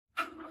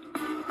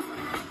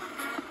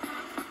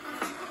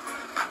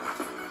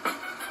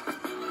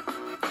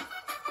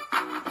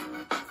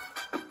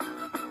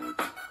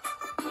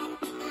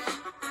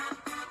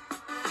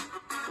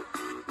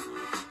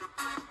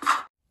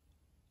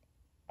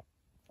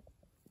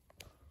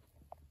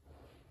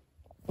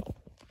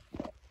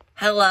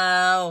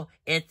Hello,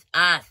 it's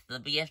us, the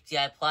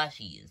BFDI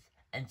Plushies,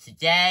 and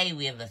today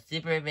we have a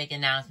super big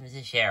announcement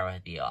to share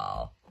with you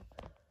all.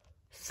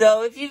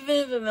 So, if you've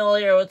been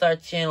familiar with our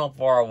channel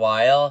for a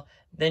while,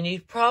 then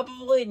you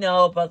probably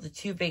know about the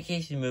two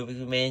vacation movies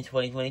we made in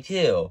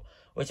 2022,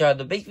 which are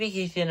The Big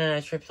Vacation and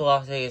A Trip to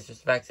Las Vegas,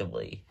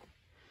 respectively.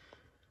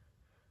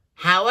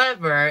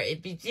 However,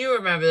 if you do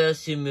remember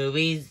those two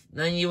movies,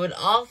 then you would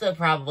also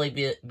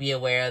probably be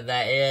aware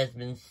that it has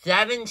been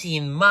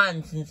 17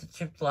 months since The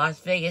Trip to Las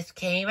Vegas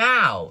came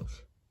out.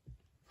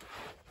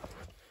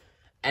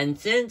 And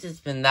since it's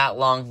been that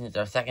long since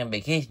our second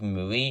vacation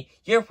movie,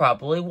 you're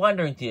probably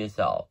wondering to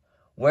yourself,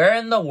 where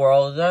in the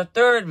world is our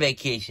third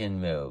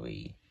vacation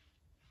movie?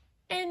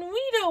 And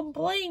we don't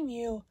blame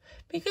you,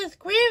 because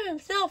Graham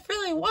himself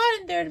really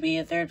wanted there to be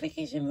a third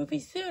vacation movie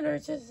sooner,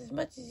 just as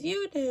much as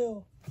you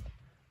do.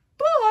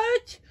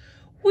 But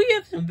we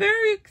have some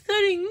very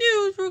exciting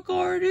news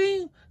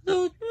regarding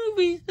those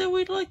movies that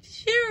we'd like to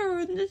share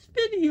in this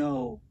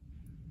video.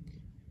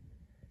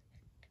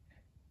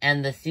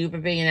 And the super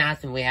big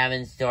announcement we have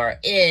in store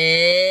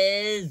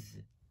is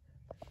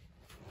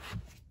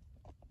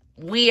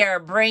we are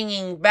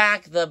bringing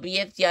back the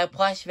BFDI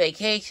Plush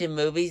vacation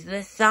movies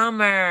this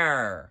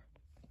summer.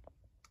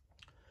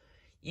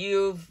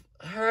 You've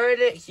heard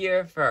it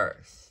here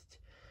first.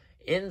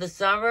 In the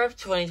summer of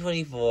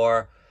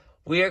 2024,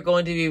 we are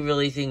going to be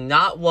releasing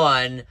not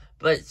one,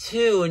 but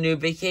two new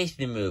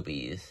vacation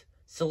movies.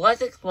 So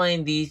let's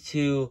explain these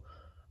two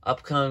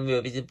upcoming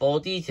movies in full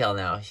detail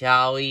now,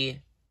 shall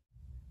we?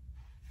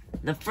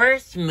 The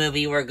first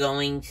movie we're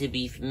going to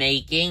be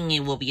making,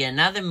 it will be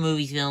another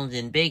movie filmed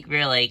in Big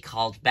Bear Lake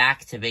called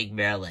Back to Big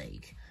Bear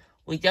Lake.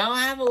 We don't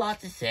have a lot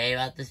to say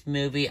about this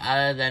movie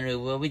other than we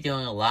will be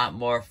doing a lot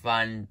more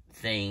fun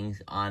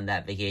things on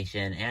that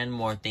vacation and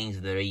more things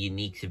that are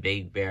unique to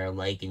Big Bear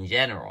Lake in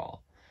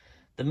general.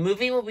 The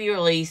movie will be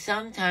released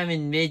sometime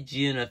in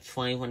mid-June of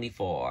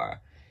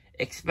 2024.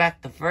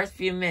 Expect the first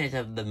few minutes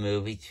of the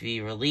movie to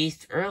be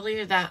released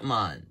earlier that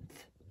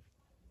month.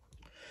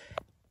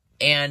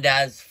 And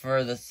as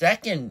for the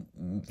second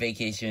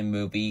vacation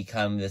movie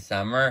come this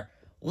summer,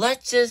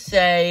 let's just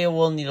say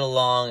we'll need a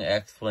long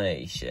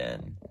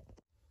explanation.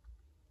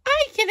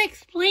 I can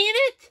explain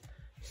it.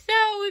 So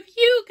if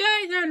you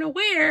guys aren't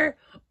aware,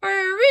 our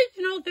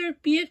original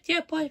third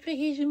BFDI Plush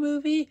vacation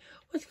movie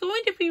was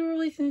going to be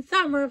released in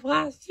summer of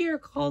last year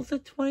called the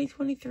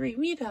 2023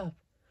 Meetup.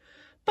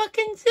 But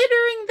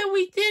considering that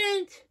we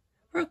didn't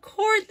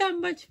record that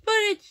much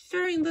footage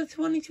during the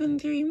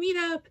 2023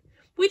 Meetup,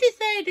 we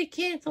decided to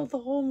cancel the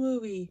whole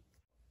movie.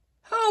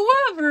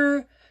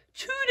 However,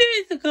 2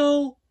 days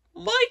ago,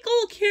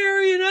 Michael,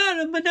 Carrie, and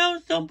Adam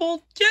announced on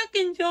both Jack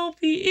and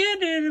Jelfie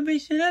and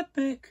Animation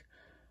Epic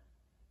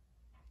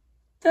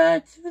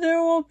that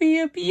there will be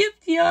a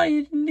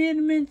BFDI and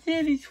Animate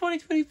Sandy's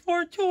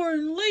 2024 tour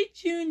in late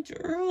June to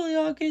early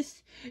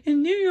August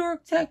in New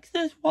York,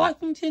 Texas,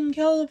 Washington,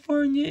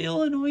 California,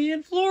 Illinois,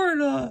 and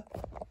Florida.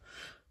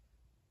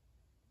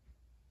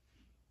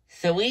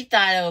 So we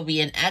thought it would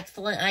be an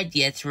excellent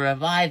idea to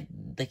revive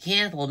the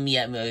canceled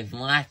Meetup movie from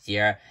last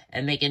year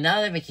and make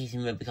another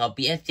vacation movie called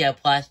BFDI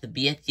Plus, the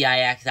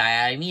BFDI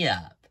XII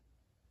Meetup.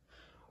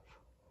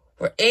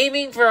 We're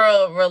aiming for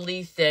a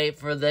release date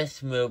for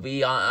this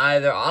movie on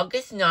either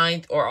August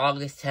 9th or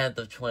August 10th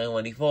of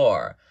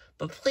 2024.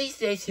 But please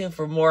stay tuned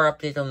for more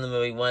updates on the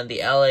movie when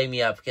the LA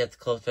Meetup gets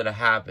closer to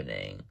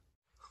happening.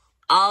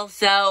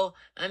 Also,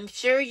 I'm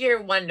sure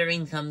you're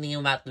wondering something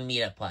about the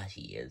Meetup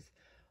plushies.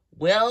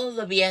 Will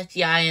the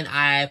BFDI and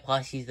II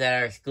plushies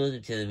that are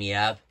exclusive to the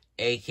Meetup,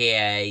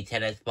 aka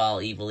Tennis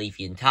Ball, Evil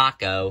Leafy, and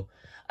Taco,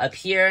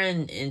 appear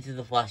into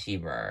the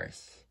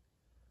Plushiverse?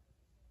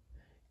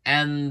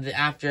 And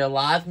after a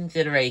lot of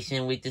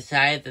consideration, we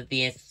decided that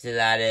the answer to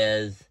that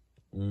is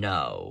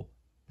no.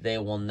 They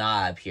will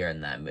not appear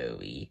in that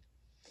movie.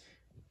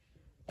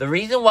 The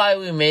reason why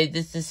we made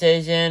this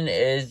decision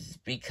is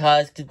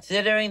because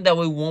considering that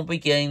we won't be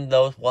getting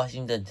those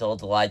plushies until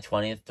July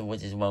 20th,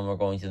 which is when we're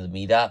going to the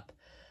Meetup,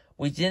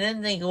 we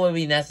didn't think it would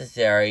be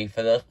necessary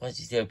for those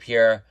plushies to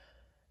appear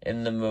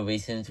in the movie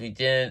since we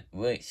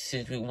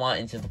want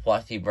Into the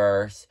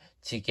Plushiverse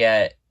to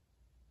get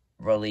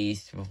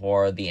released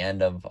before the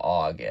end of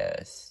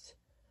August.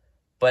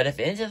 But if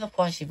Into the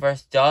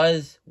Plushiverse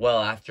does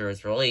well after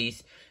its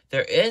release,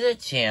 there is a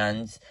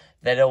chance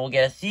that it will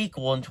get a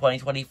sequel in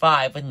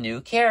 2025 with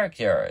new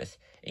characters,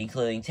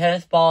 including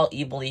Tennis Ball,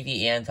 Evil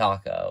Leafy, and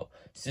Taco.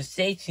 So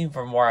stay tuned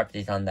for more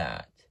updates on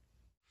that.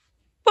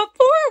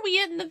 Before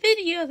we end the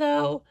video,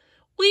 though,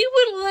 we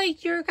would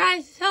like your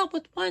guys' help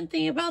with one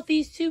thing about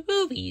these two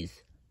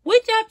movies.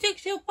 Which object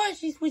show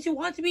plushies would you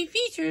want to be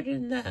featured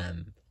in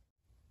them?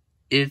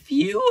 If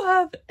you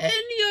have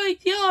any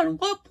idea on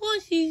what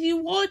plushies you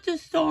want to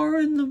star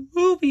in the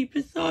movie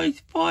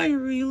besides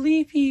Fiery,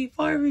 Leafy,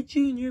 Fiery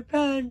Jr.,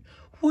 Ben,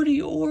 Woody,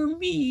 or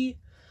me,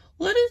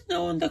 let us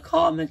know in the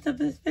comments of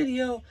this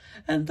video,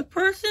 and the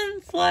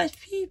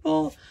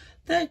person/people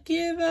that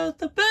give out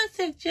the best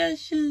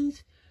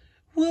suggestions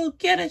will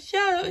get a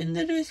shout out in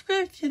the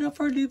description of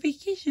our new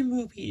vacation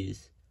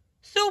movies.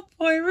 So,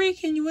 Poirot,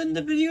 can you end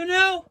the video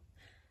now?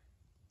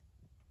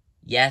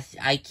 Yes,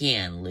 I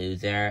can,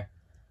 loser.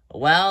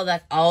 Well,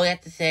 that's all we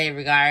have to say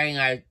regarding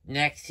our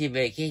next 2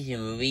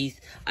 vacation movies.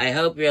 I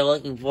hope you're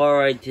looking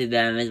forward to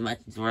them as much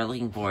as we're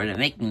looking forward to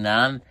making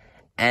them.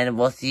 And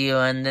we'll see you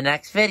in the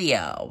next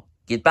video.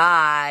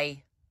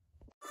 Goodbye!